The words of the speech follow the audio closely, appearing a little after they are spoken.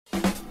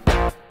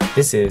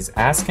This is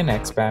Ask an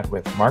Expat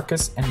with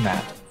Marcus and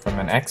Matt from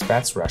An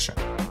Expat's Russia,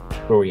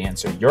 where we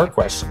answer your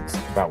questions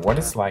about what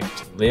it's like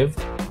to live,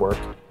 work,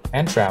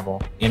 and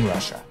travel in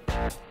Russia.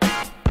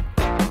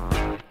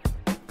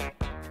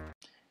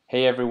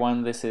 Hey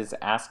everyone, this is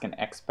Ask an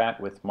Expat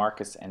with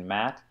Marcus and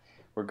Matt.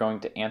 We're going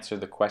to answer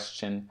the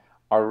question,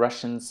 are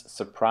Russians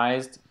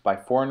surprised by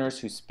foreigners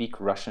who speak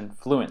Russian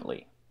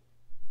fluently?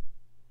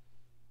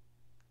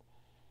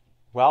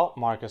 Well,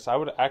 Marcus, I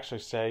would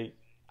actually say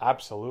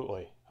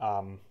absolutely.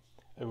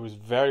 It was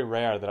very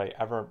rare that I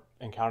ever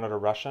encountered a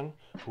Russian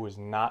who was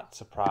not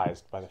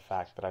surprised by the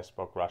fact that I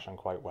spoke Russian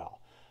quite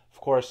well.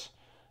 Of course,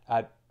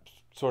 at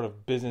sort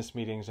of business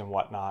meetings and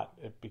whatnot,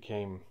 it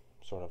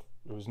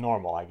was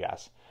normal, I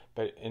guess.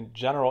 But in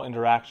general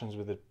interactions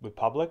with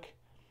public,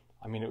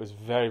 it was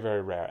very,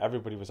 very rare.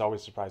 Everybody was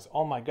always surprised.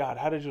 Oh my God,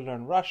 how did you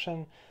learn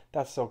Russian?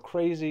 That's so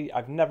crazy.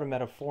 I've never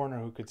met a foreigner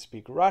who could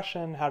speak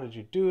Russian. How did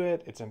you do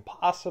it? It's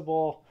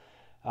impossible.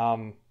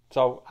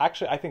 So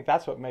actually, I think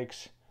that's what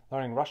makes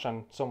learning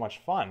Russian so much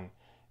fun,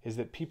 is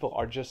that people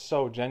are just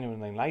so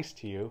genuinely nice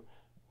to you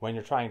when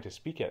you're trying to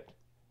speak it.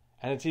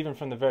 And it's even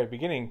from the very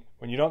beginning,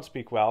 when you don't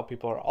speak well,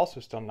 people are also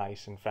still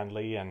nice and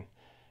friendly and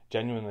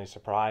genuinely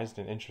surprised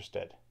and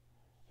interested.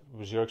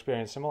 Was your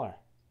experience similar?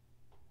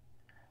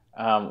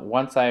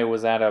 Once I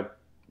was at a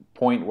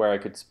point where I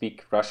could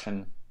speak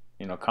Russian,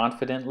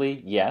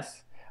 confidently,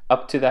 yes.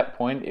 Up to that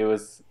point, it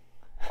was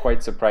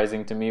quite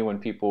surprising to me when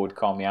people would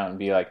call me out and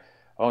be like,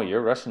 "Oh,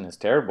 your Russian is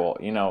terrible."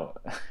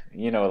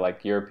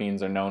 Like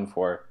Europeans are known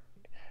for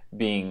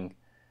being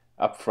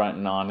upfront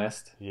and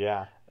honest.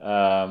 Yeah.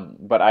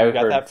 But I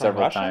heard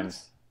several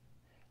times.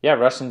 Yeah,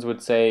 Russians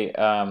would say,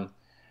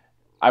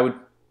 I would,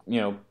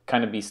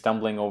 kind of be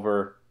stumbling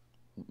over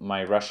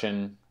my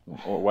Russian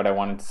or what I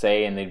wanted to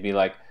say, and they'd be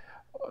like,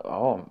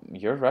 "Oh,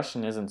 your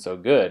Russian isn't so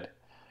good."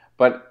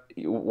 But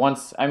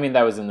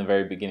that was in the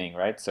very beginning,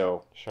 right?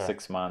 So Sure.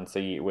 6 months,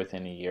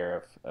 within a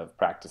year of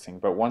practicing.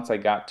 But once I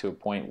got to a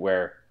point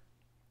where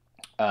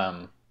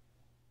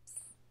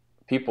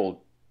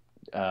people,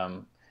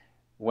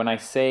 when I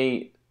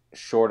say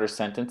shorter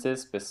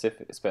sentences,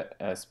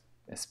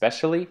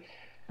 especially,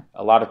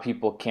 a lot of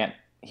people can't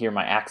hear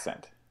my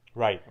accent.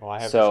 Right. Well,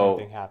 I have the same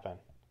thing happen.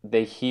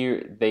 They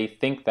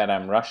think that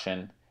I'm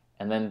Russian,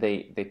 and then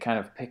they kind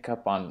of pick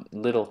up on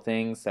little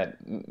things that,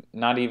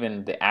 not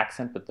even the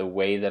accent, but the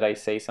way that I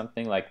say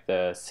something, like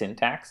the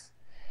syntax.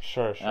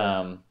 Sure.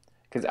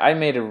 Because I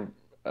made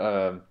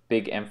a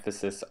big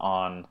emphasis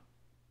on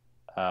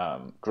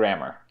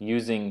grammar,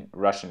 using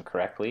Russian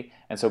correctly.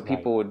 And so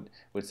people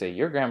would say,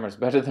 "Your grammar is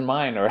better than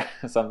mine," or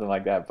something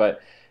like that.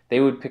 But they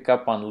would pick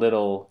up on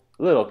little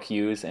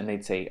cues, and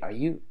they'd say, "Are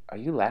you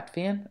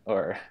Latvian?"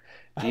 Or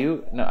 "Do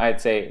you?" No, I'd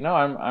say, "No,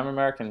 I'm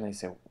American." And they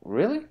say,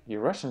 "Really?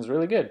 Your Russian's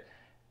really good."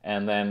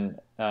 And then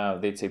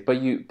they'd say,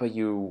 "But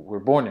you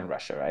were born in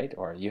Russia, right?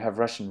 Or you have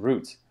Russian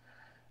roots?"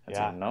 I'd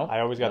say, "No, I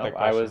always got that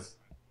question.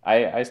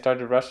 I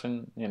started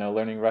Russian,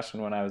 learning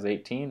Russian when I was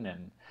 18,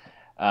 and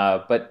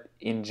but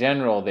in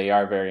general, they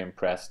are very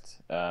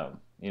impressed.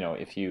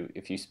 If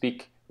you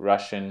speak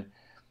Russian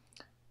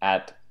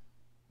at,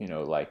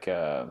 like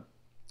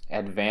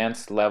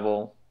advanced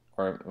level,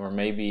 or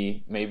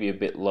maybe a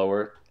bit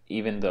lower,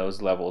 even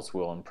those levels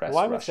will impress.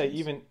 Well, I would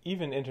Russians. say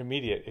even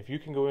intermediate. If you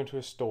can go into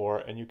a store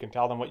and you can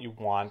tell them what you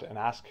want and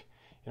ask,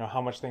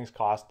 how much things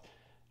cost,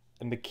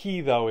 and the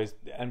key though is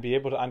and be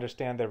able to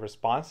understand their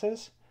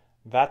responses.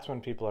 That's when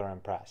people are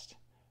impressed,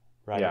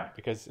 right? Yeah.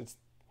 Because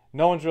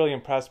no one's really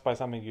impressed by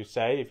something you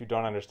say if you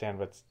don't understand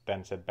what's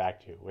then said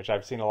back to you, which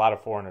I've seen a lot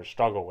of foreigners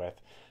struggle with.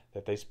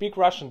 That they speak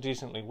Russian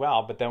decently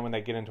well, but then when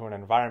they get into an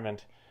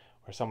environment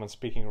where someone's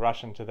speaking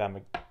Russian to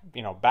them,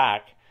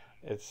 back,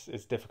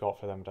 it's difficult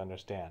for them to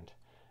understand.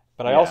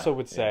 But I also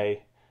would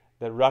say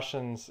that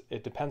Russians,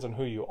 it depends on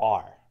who you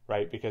are,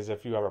 right? Because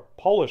if you are a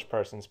Polish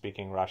person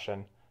speaking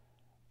Russian,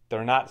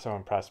 they're not so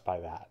impressed by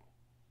that.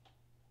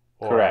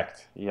 Or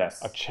correct.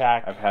 Yes. A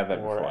Czech, I've had that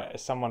or before.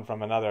 Someone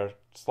from another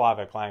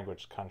Slavic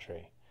language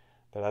country.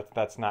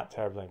 That's not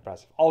terribly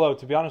impressive. Although,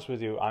 to be honest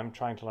with you, I'm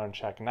trying to learn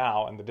Czech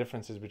now, and the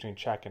differences between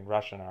Czech and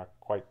Russian are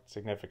quite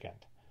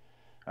significant.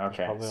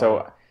 Okay,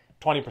 so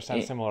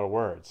 20% similar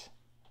words.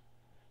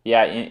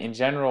 Yeah, in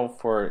general,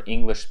 for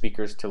English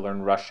speakers to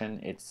learn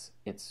Russian, it's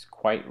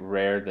quite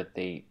rare that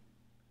they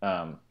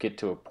get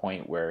to a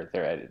point where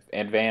they're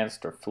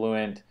advanced or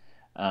fluent.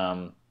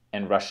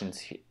 And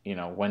Russians,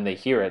 when they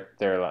hear it,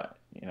 they're like,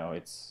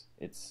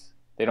 it's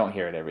they don't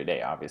hear it every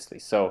day, obviously.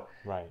 So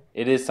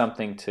It is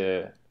something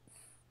to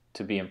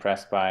be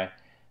impressed by.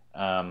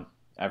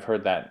 I've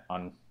heard that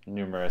on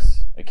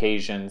numerous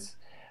occasions.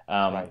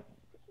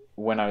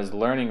 When I was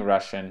learning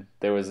Russian,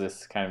 there was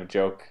this kind of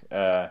joke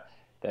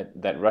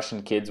that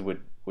Russian kids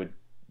would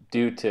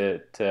do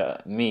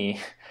to me.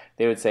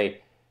 They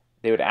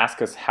would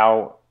ask us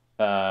how,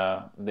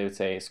 they would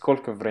say,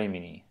 "Сколько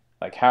времени?"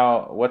 Like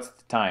what's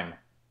the time?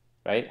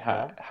 Right?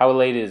 How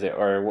late is it?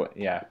 Or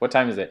what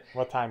time is it?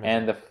 What time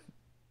is it?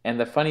 And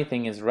the funny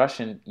thing is,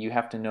 Russian, you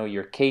have to know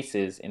your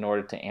cases in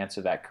order to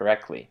answer that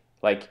correctly.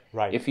 Like,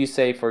 if you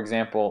say, for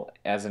example,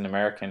 as an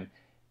American,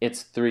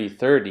 it's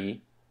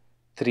 3:30,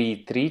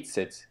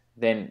 3:30,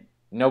 then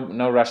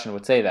no Russian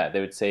would say that. They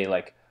would say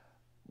like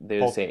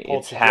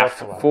it's half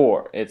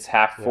four. It's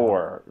half Yeah.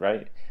 four,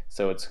 right?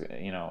 So it's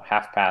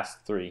half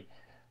past three.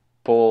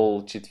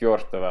 Pol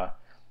четвертого.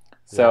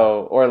 Yeah.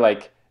 So or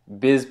like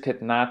biz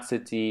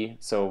pitnacity.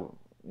 So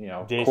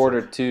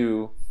quarter 10.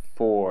 to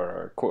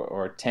four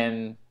or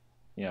 10,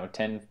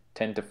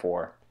 10 to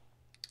four.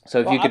 So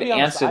if Well, you I'll could be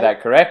honest. answer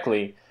that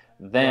correctly,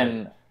 Right.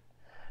 then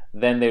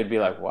they would be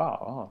like, wow,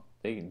 oh,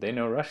 they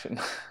know Russian.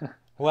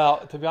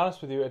 Well, to be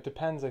honest with you, it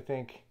depends. I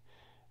think.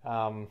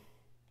 Um,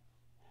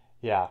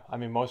 yeah. I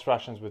mean, most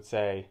Russians would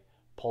say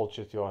pol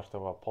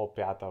четвертого, pol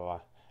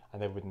пятого,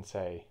 and they wouldn't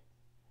say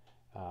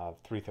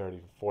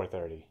 3:30,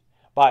 4:30.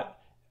 But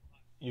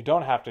you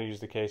don't have to use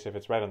the case if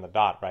it's right on the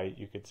dot, right?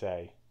 You could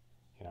say,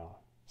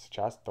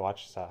 сейчас 2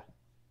 часа.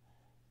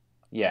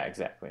 Yeah,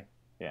 exactly.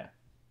 Yeah.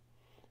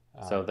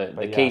 So the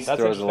But yeah, case that's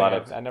throws a interesting. lot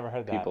of I never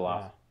heard that. people Yeah.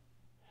 off.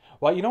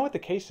 Well, you know what the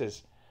case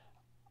is?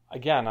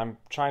 Again, I'm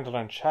trying to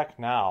learn Czech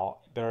now.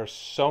 There are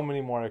so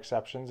many more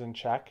exceptions in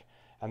Czech,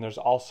 and there's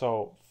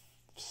also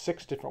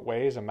 6 different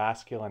ways a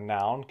masculine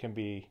noun can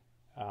be,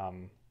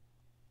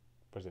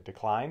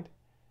 declined,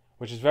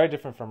 which is very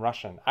different from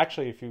Russian.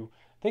 Actually, if you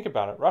think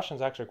about it,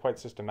 Russian's actually quite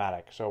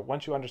systematic. So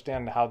once you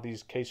understand how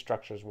these case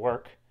structures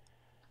work,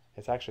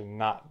 it's actually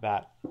not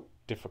that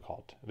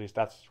difficult. At least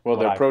that's Well,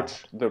 what I found.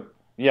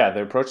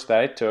 the approach that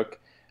I took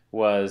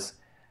was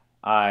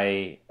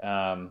I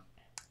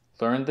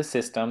learned the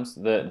systems,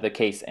 the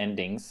case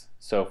endings,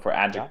 so for Yeah,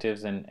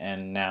 adjectives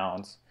and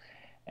nouns,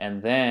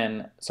 and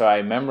then so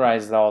I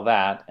memorized all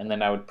that, and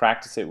then I would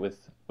practice it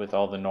with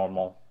all the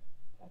normal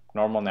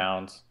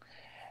nouns,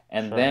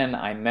 and sure. then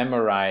I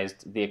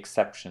memorized the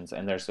exceptions,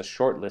 and there's a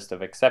short list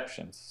of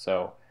exceptions.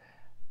 So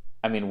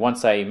I mean,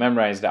 once I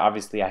memorized it,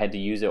 obviously I had to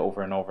use it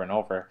over and over and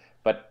over,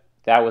 but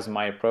that was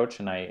my approach,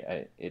 and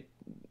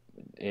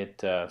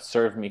it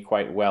served me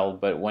quite well.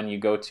 But when you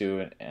go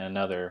to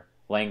another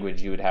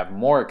language, you would have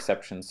more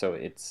exceptions, so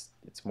it's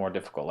more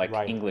difficult. Like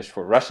Right, English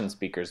for Russian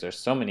speakers, there's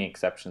so many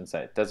exceptions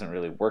that it doesn't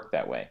really work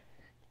that way.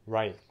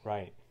 right,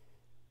 right.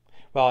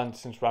 Well, and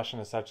since Russian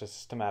is such a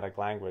systematic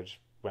language,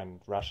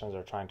 when Russians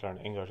are trying to learn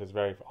English, it's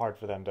very hard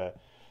for them to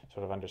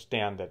sort of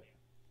understand that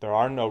there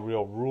are no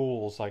real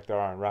rules like there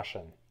are in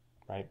Russian,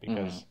 right? Mm-hmm.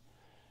 Because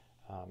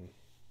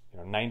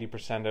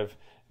 90% of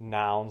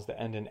nouns that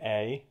end in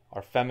a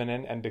are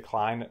feminine and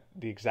decline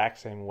the exact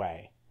same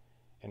way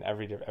in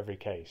every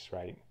case,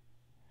 right?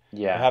 They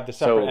Yeah. have the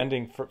separate So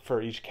ending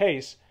for each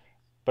case,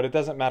 but it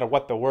doesn't matter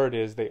what the word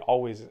is; they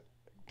always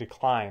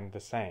decline the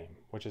same,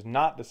 which is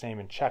not the same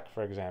in Czech,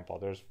 for example.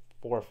 There's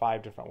 4 or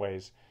 5 different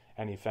ways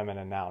any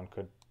feminine noun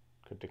could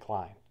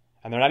decline,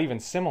 and they're not even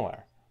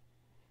similar.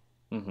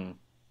 hmm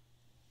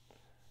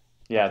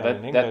But yeah, then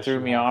in that English, threw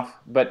you me have off.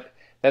 But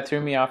that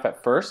threw me off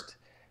at first,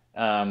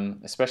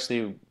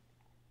 especially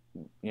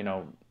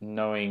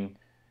knowing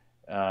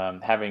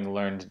having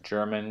learned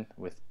German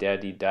with der,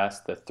 die, das,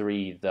 the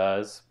three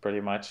thes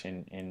pretty much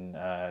in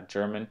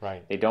German.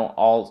 right, They don't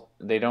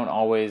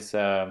always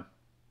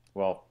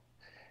well.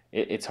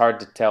 It's hard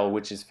to tell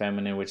which is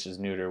feminine, which is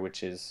neuter,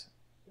 which is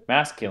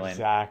masculine.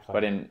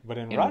 But exactly. But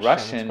in in Russian, it's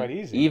Russian, quite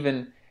easy.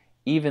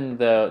 even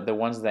the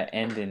ones that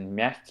end in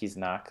mягкий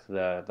знак,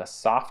 the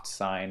soft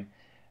sign,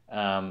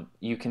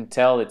 you can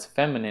tell it's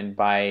feminine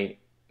by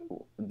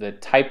the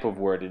type of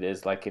word it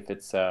is. Like if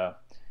it's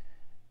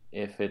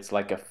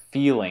like a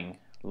feeling,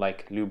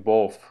 like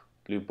любовь,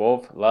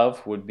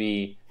 love would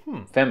be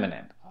Hmm.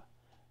 feminine.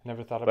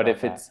 Never thought But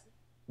about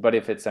that.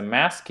 if it's a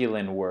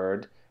masculine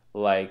word,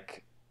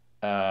 like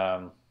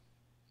um,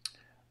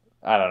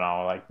 I don't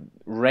know, like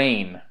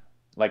rain,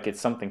 like it's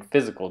something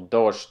physical,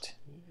 dождь,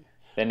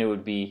 then it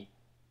would be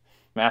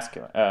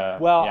masculine.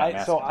 Well, Yeah, I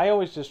masculine.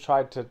 always just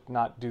tried to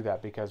not do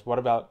that because what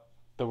about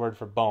the word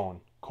for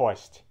bone,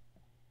 kost?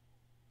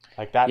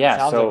 Like that Yeah,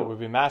 sounds like it would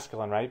be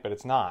masculine, right? But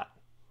it's not.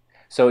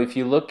 so if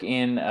you look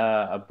in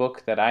a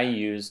book that I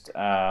used,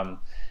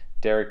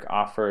 Derek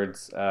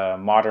Offord's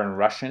Modern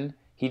Russian,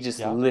 he just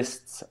Yeah.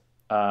 lists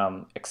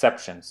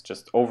exceptions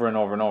just over and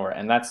over and over,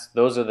 and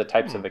those are the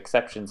types Hmm. of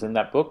exceptions in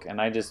that book, and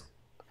I just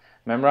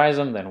memorized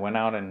them, then went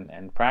out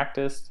and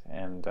practiced,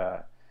 and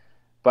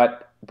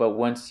but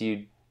once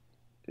you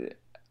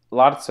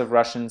lots of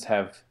Russians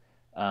have.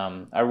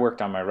 I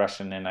worked on my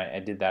Russian, and I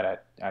did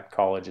that at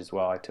college as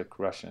well. I took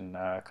Russian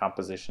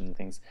composition and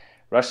things.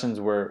 Russians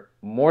were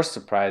more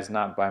surprised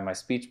not by my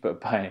speech, but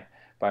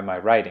by my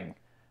writing.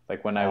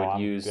 Like Oh,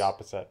 I'm the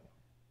opposite.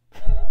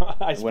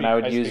 when I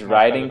would I use speak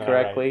much better writing than I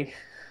write. correctly,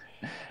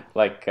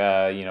 like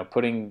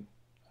putting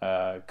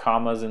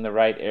commas in the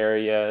right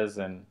areas,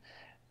 and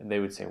they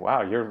would say,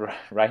 "Wow, your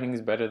writing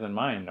is better than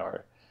mine,"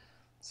 or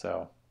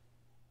so.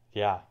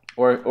 Yeah.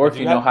 Or But if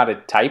you you know got how to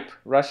type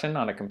Russian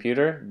on a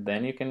computer,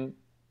 then you can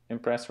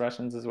impress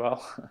Russians as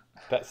well.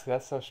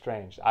 that's so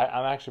strange.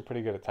 I'm actually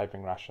pretty good at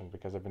typing Russian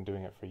because I've been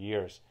doing it for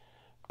years,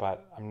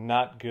 but I'm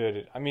not good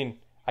at. I mean,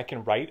 I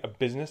can write a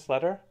business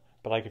letter,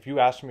 but like if you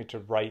asked me to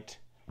write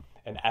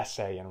an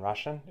essay in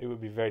Russian, it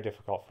would be very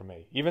difficult for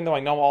me. Even though I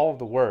know all of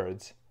the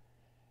words,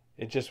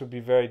 it just would be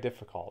very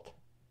difficult.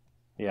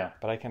 Yeah.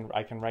 But I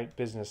can write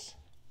business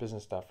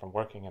stuff from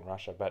working in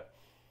Russia. But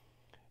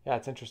yeah,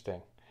 it's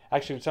interesting.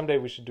 Actually, someday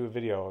we should do a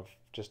video of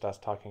just us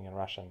talking in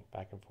Russian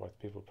back and forth.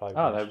 People would probably be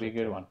Oh, that'd be a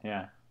interested good too. one.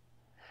 Yeah.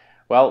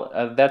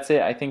 Well, that's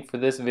it. I think for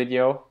this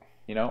video,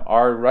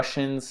 are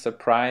Russians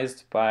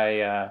surprised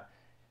by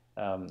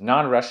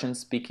non-Russians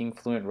speaking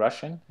fluent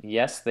Russian?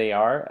 Yes, they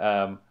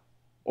are.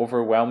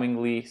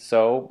 Overwhelmingly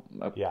so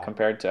Yeah,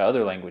 compared to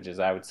other languages,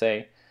 I would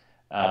say.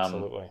 Um,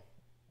 absolutely.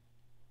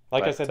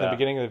 Like I said but in the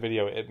beginning of the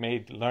video, it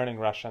made learning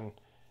Russian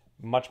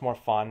much more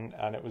fun,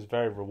 and it was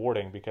very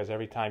rewarding because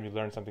every time you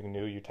learned something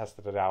new, you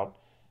tested it out.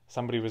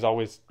 Somebody was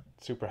always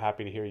super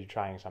happy to hear you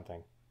trying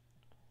something.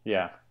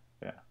 yeah,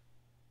 yeah.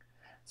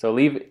 So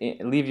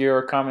leave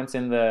your comments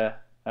in the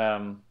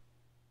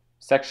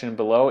section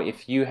below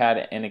if you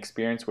had an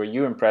experience where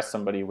you impressed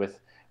somebody with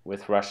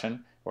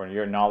Russian, or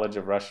your knowledge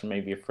of Russian,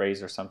 maybe a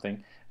phrase or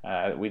something.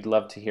 We'd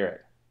love to hear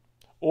it.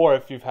 Or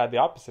if you've had the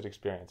opposite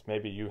experience,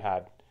 maybe you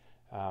had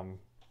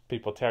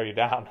people tear you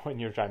down when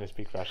you're trying to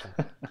speak Russian.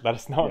 Let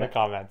us know in the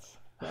comments.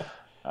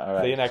 All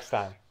right. See you next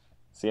time.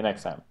 See you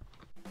next time.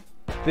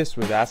 This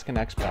was Ask an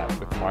Expat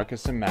with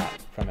Marcus and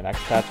Matt from An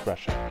Expat's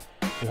Russia.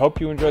 We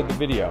hope you enjoyed the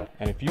video,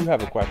 and if you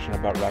have a question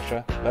about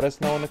Russia, let us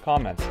know in the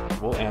comments.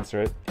 We'll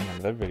answer it in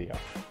another video.